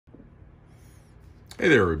Hey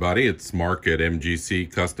there everybody, it's Mark at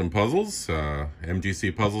MGC Custom Puzzles,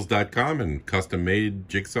 mgcpuzzles.com and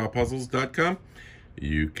custom-made-jigsaw-puzzles.com.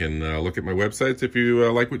 You can look at my websites if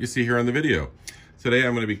you like what you see here on the video. Today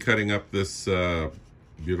I'm going to be cutting up this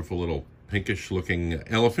beautiful little pinkish looking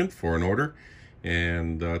elephant for an order,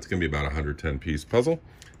 and it's going to be about a 110 piece puzzle.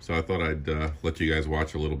 So I thought I'd let you guys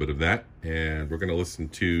watch a little bit of that, and we're going to listen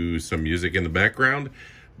to some music in the background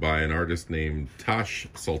by an artist named Tash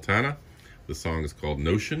Sultana. The song is called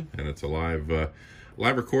Notion, and it's a live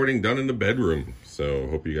recording done in the bedroom. So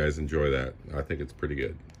hope you guys enjoy that. I think it's pretty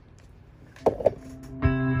good. I'll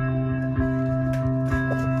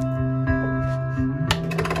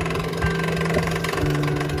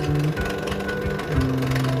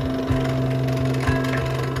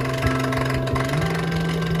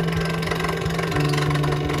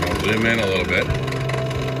zoom in a little bit.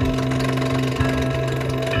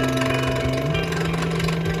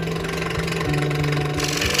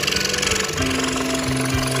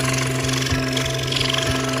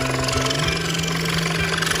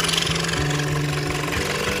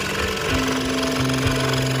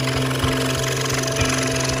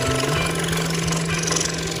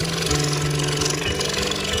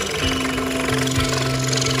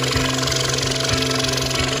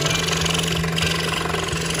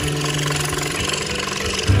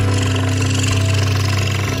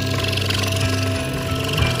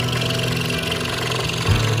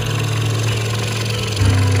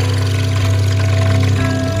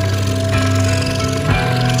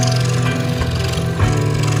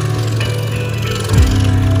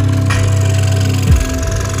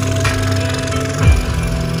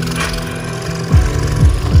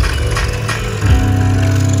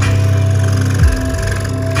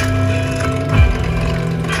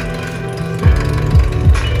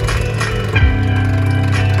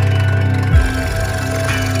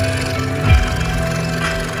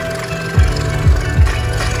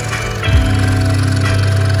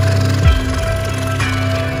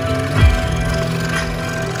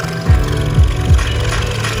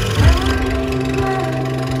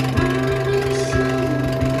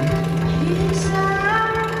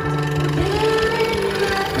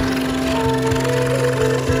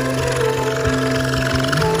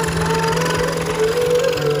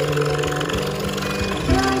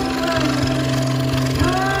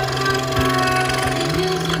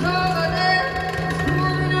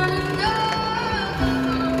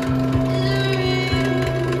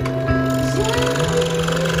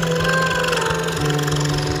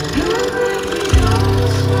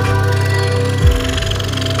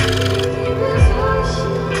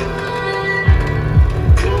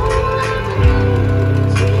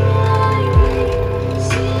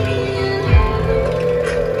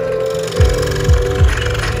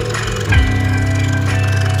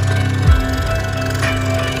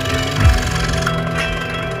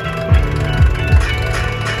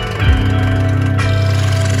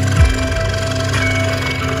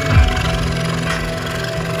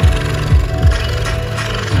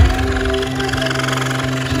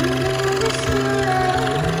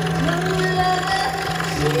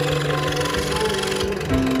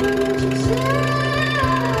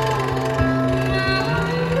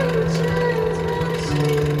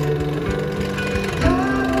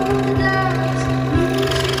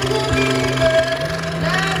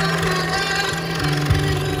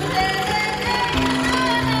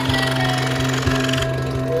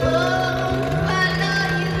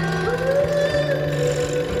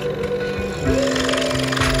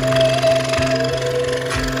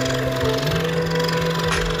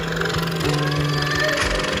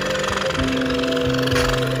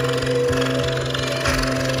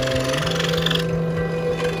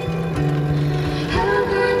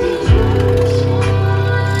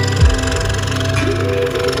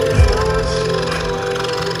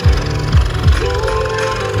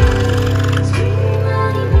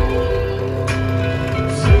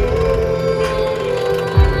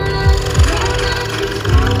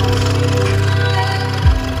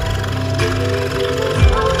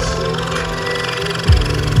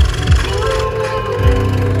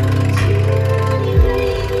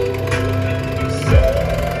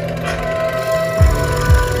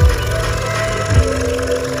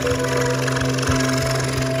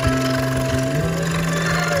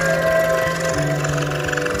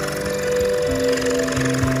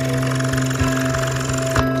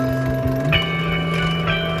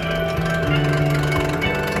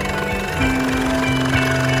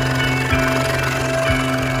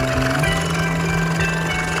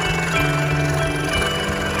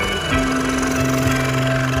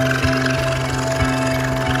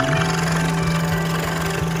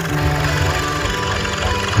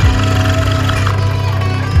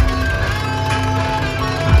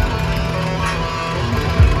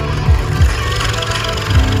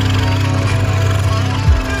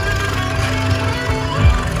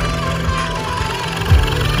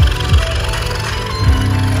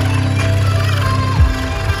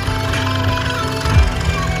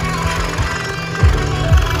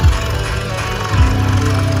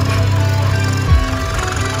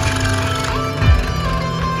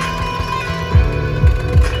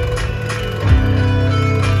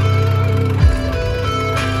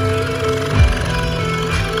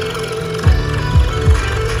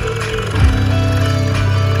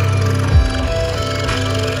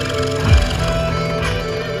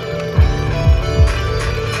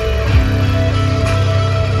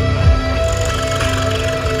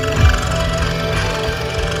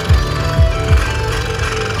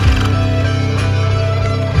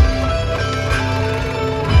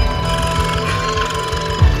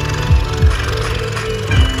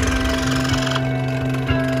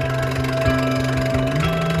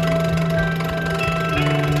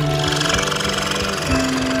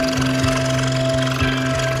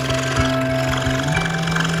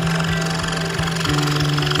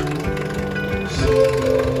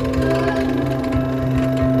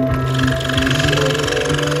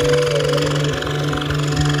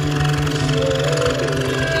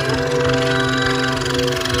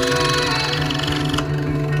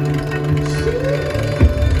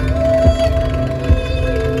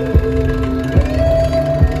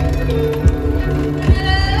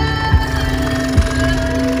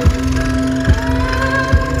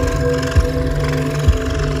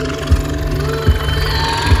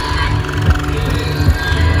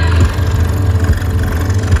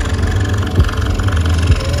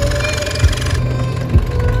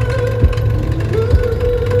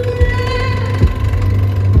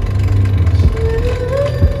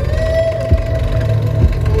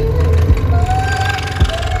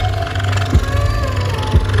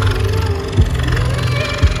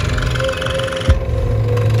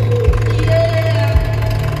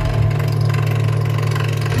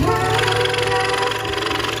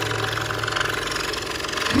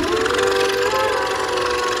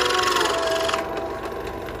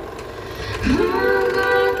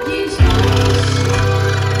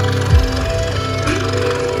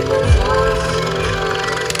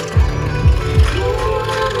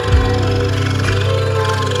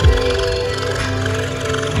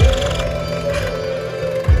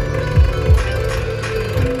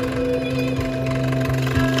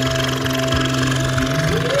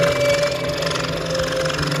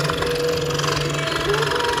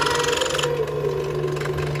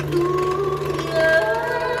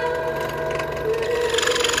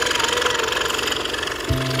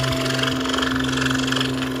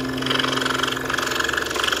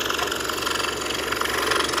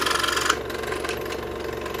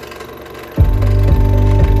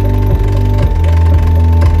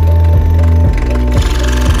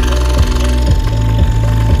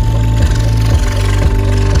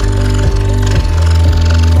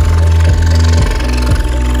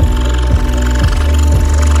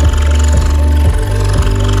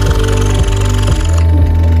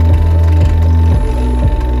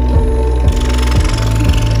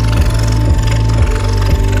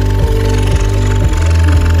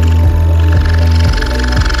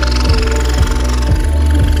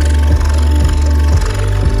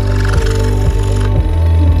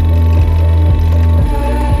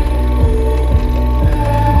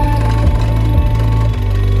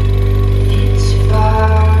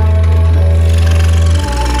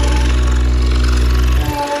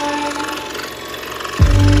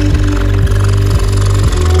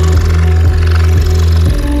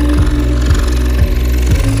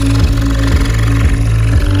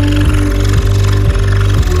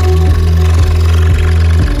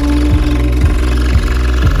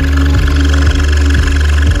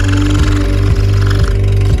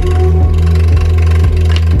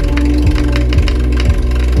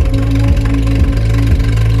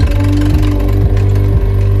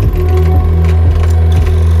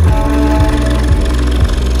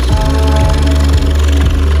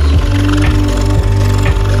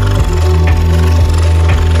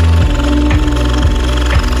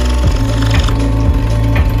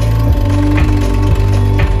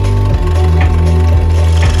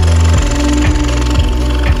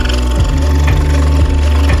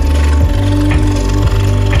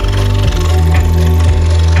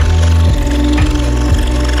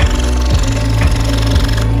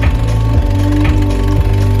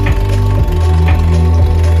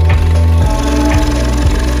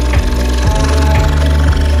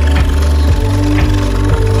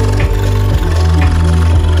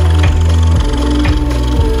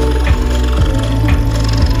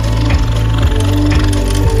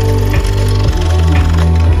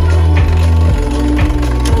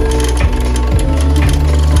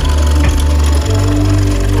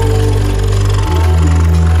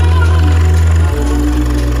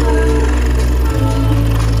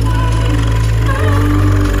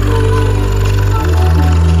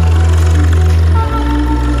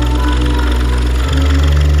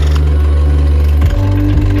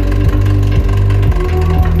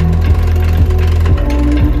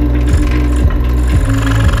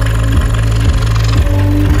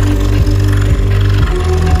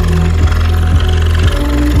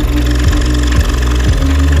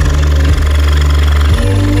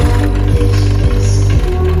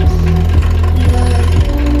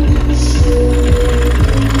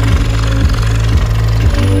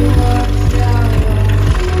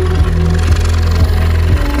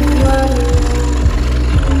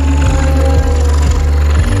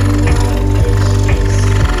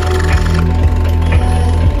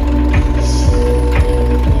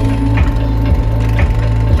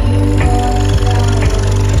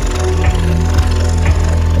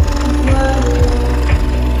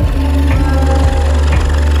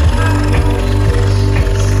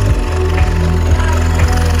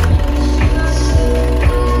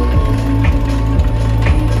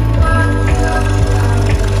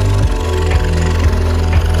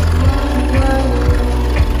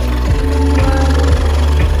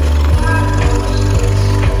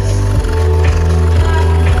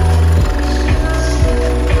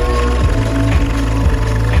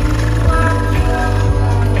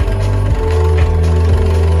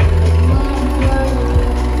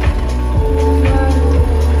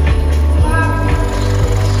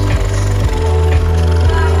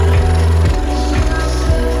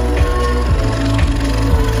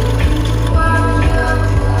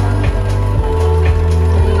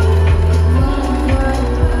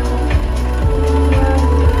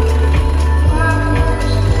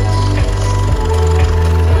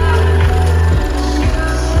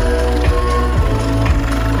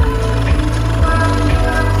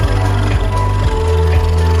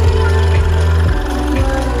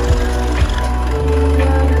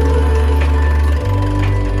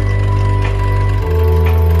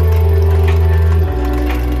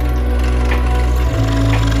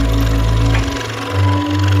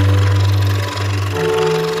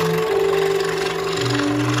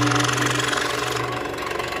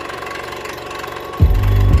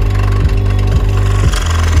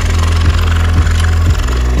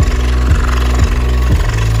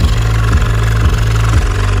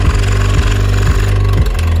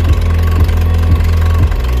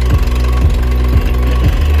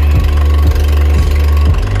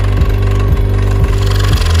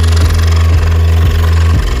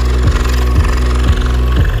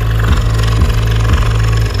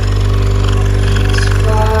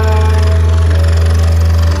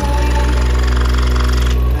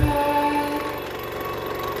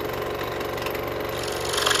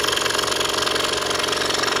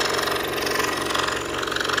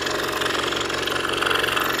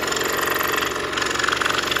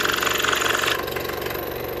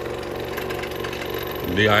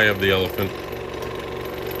 the eye of the elephant.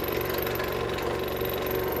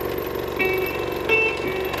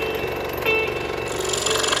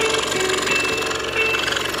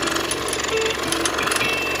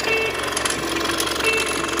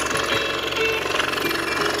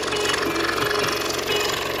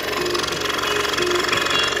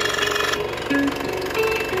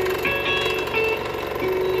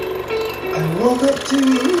 Woke up to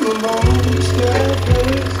the morning sky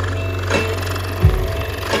first.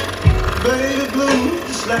 Baby blue,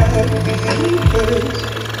 just like the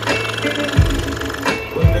first.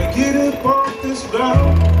 When I get up off this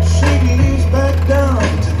ground, shaking leaves back down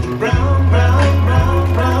to the brown, brown,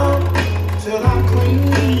 brown, brown, till I'm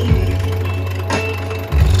clean.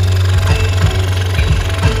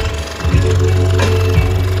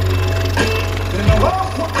 Then I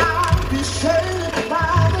walk where I'll be shaded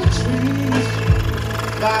by the trees,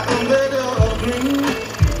 by a meadow of green,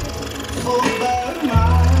 for by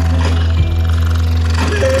mine.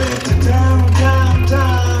 Headed to town, town,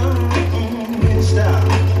 town, in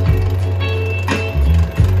style.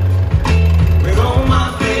 With all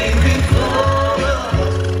my favorite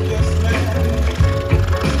colors, yes ma'am.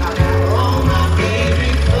 I got all my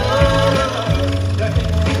favorite colors,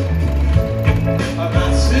 yeah.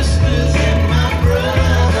 My sisters and my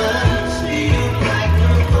brothers, feel like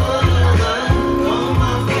a brother. All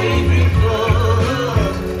my favorite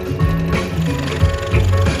colors.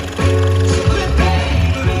 It's a good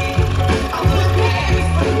day for me, a good day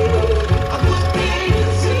for you, a good day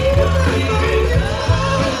to see your favorite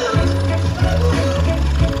colors.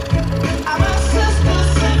 My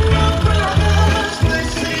sisters and my brothers, they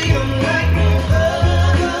see them like no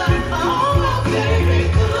other. All my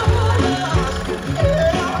favorite colors,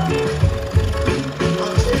 yeah.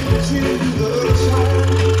 I'll take you to the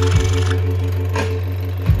side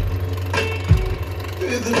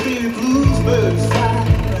where the big bluebirds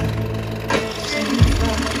fly.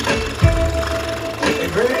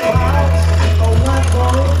 And gray clouds, a white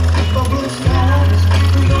ball, a blue skies,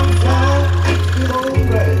 we gon' fly, get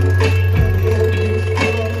alright. Yeah, we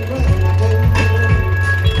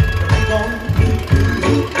gon'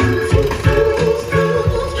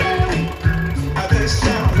 they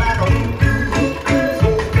sound like a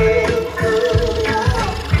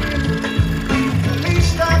at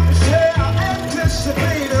least I can say I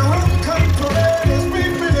anticipate a homecoming parade as we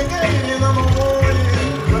renegade in the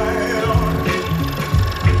morning ground.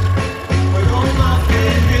 With all my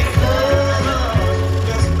favorite colors,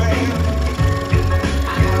 yes ma'am.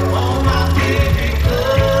 I got all my favorite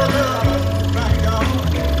colors, right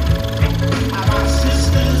on. My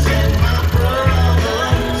sisters and my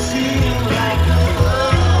brothers, seem like no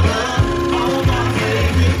other. All my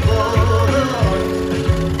favorite colors.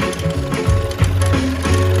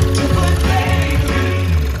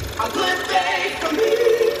 A good day for me,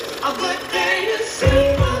 a good day to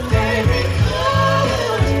see my favorite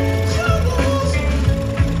colors.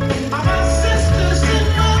 My sisters and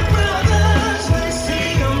my brothers, they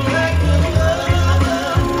see them like no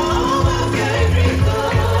other. All my favorite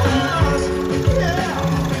colors,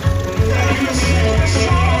 yeah. They just sing a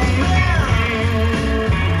song, man.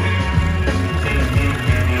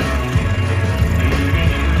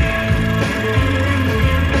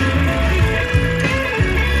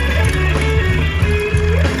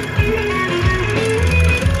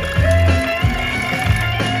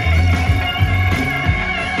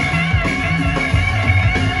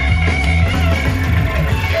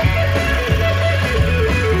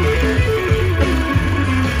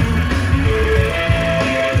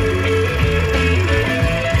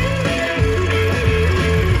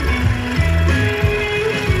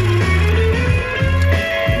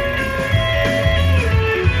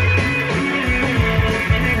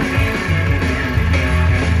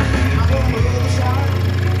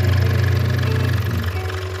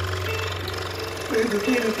 Where the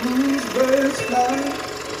little bluebirds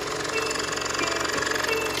fly,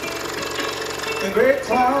 the great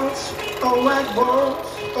clouds, a white balls,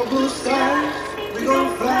 a blue skies, we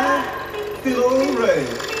gon' fly, feel alright.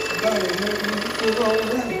 Feel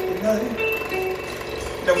alright tonight.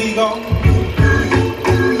 Now we gon'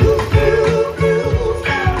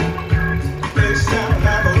 they sound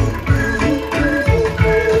like a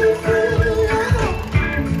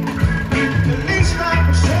at least I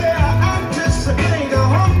can say I anticipate a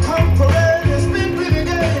homecoming parade as we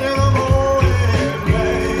renegade in the morning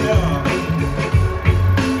rain.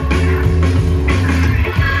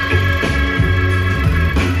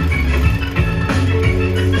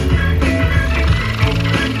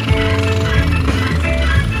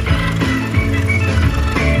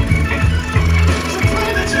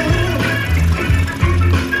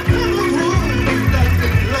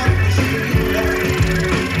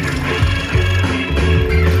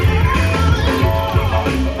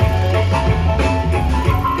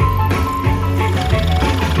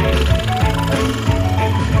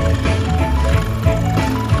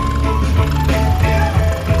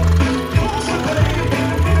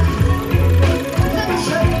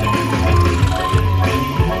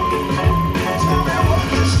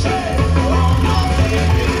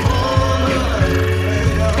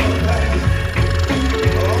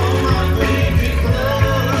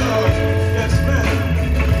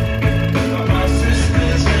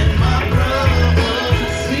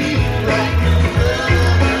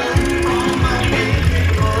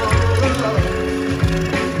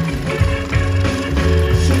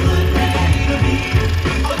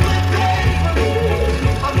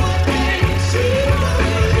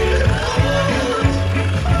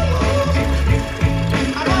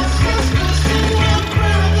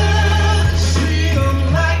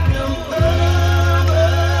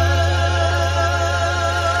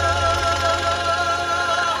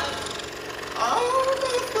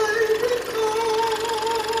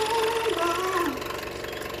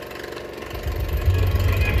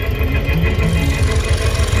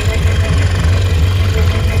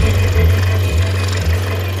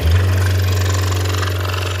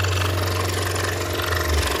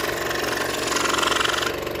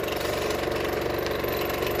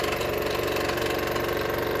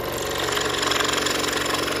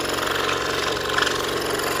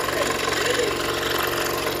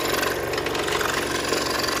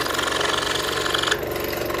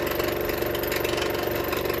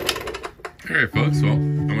 So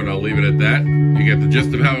I'm gonna leave it at that. You get the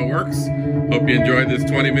gist of how it works. Hope you enjoyed this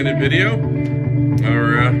 20-minute video.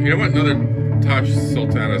 Or you know what? Another Tosh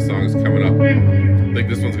Sultana song is coming up. I think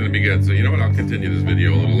this one's gonna be good. So you know what? I'll continue this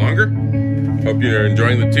video a little longer. Hope you're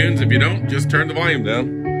enjoying the tunes. If you don't, just turn the volume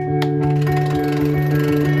down.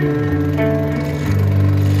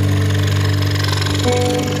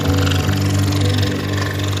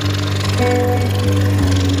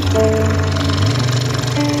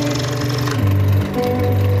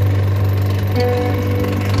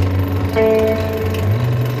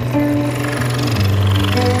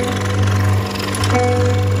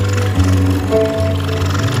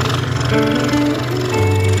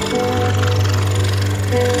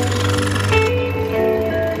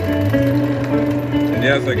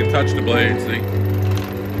 Yes, I can touch the blade, see?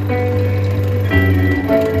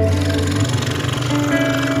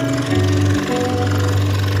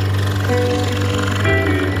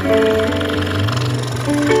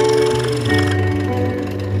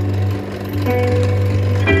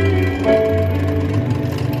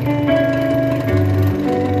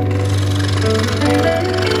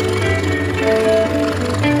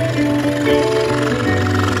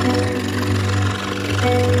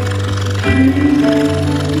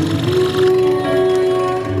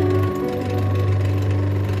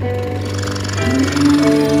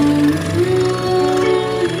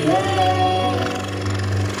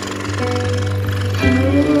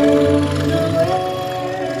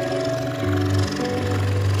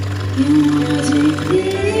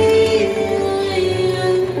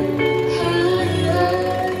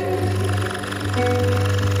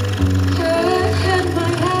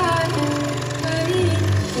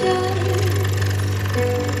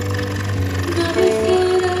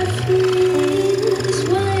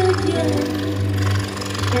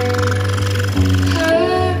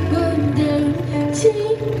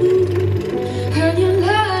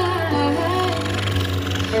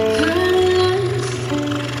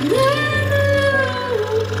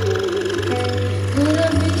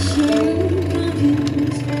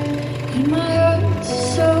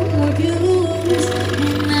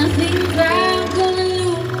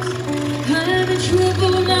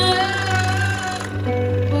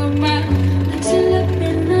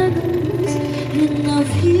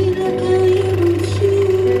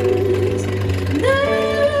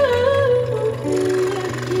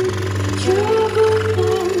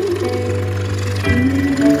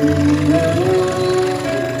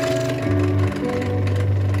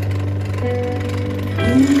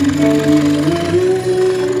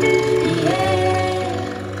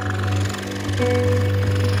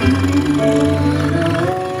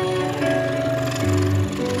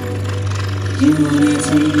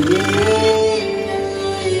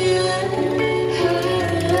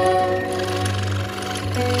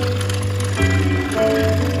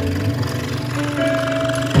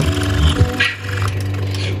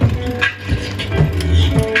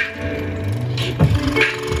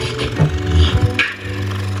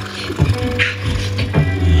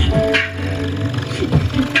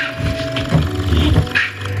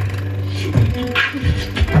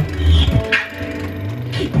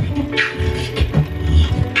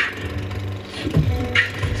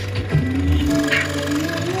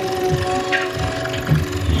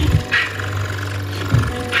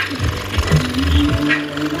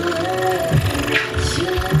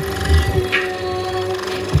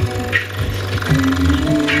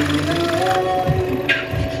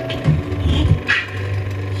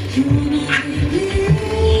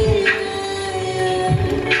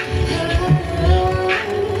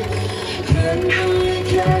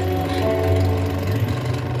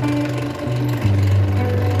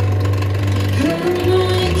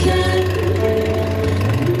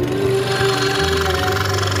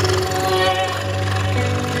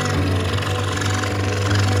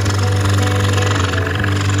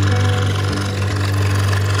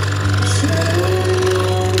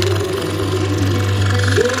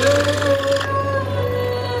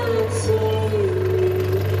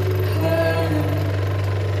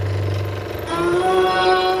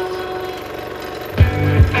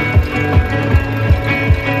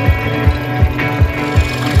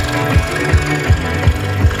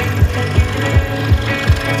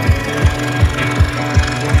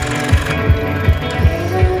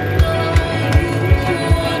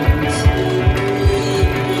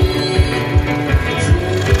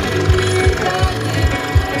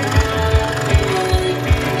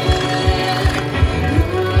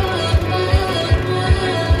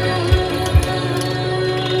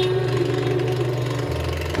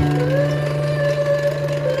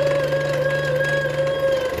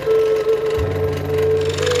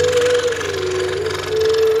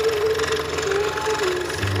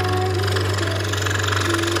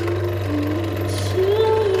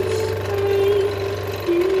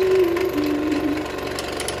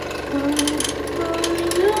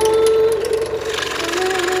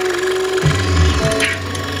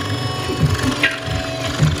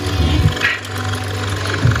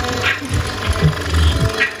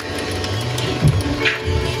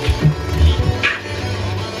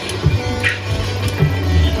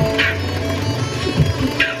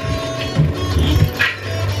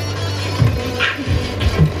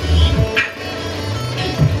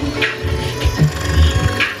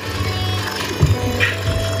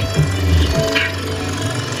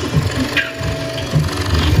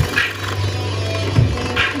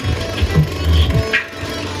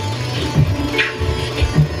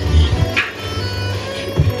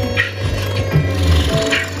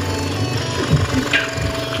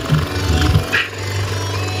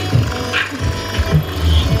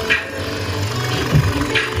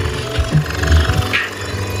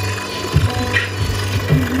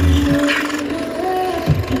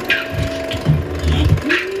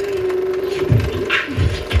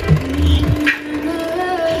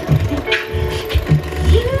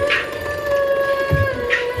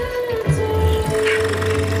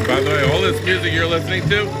 music you're listening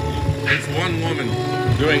to? It's one woman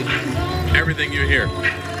doing everything you hear.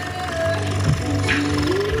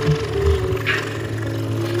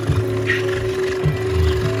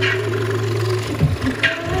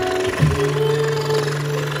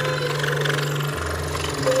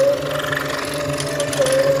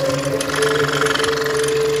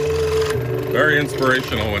 Very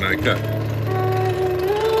inspirational when I cut.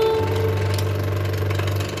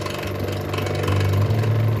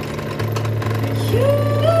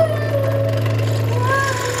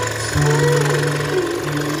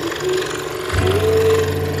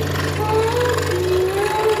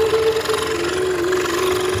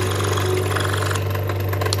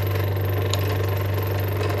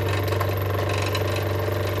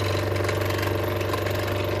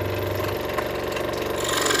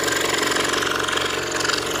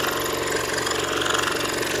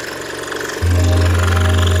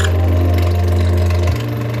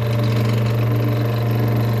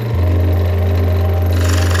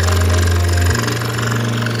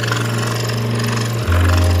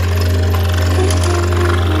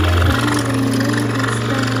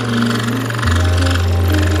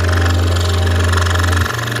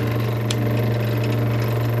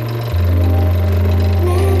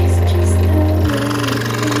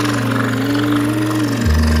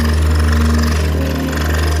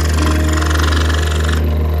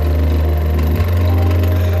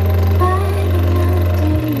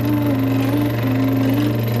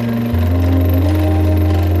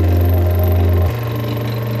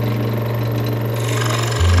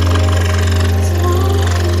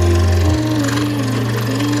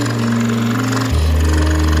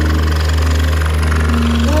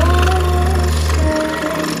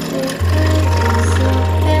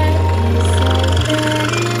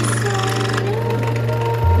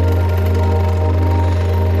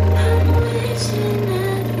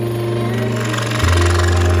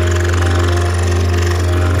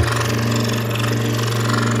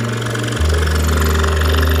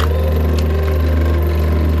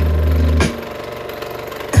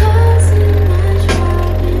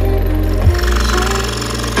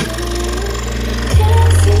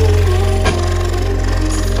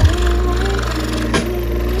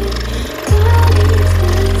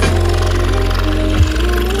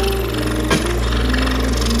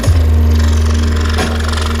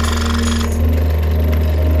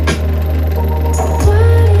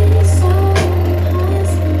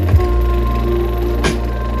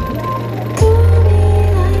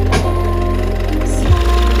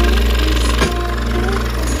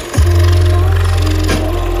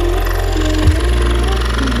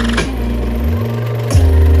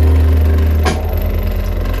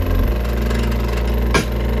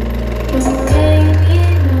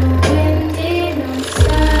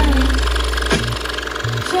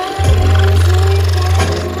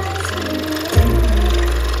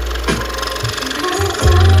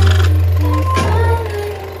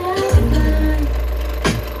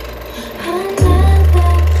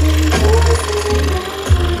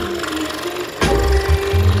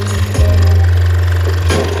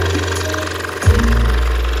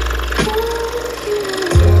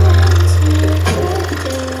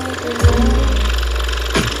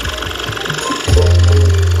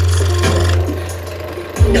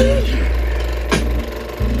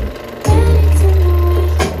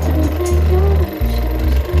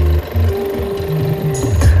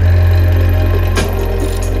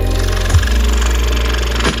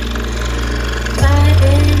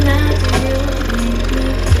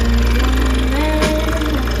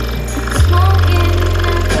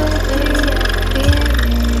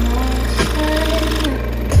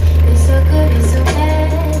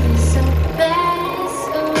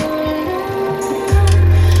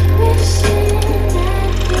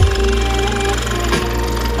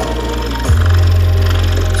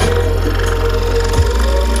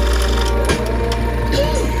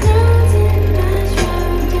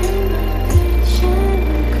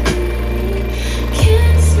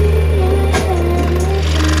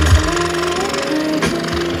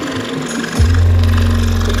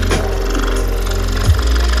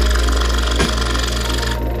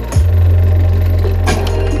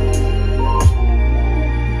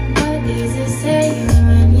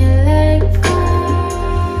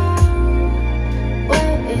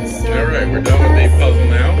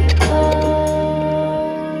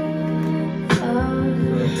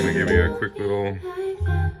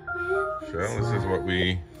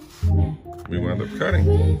 we wound up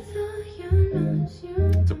cutting.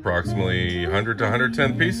 It's approximately 100 to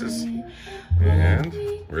 110 pieces. And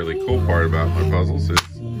really cool part about my puzzles is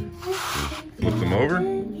you flip them over.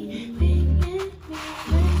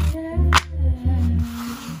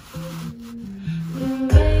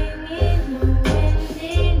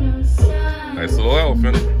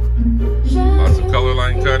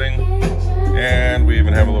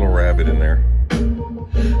 it in there.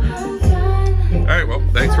 Alright, well,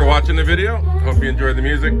 thanks for watching the video. Hope you enjoyed the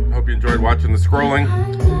music. Hope you enjoyed watching the scrolling.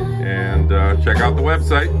 And check out the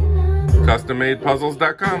website,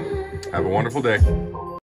 custommadepuzzles.com. Have a wonderful day.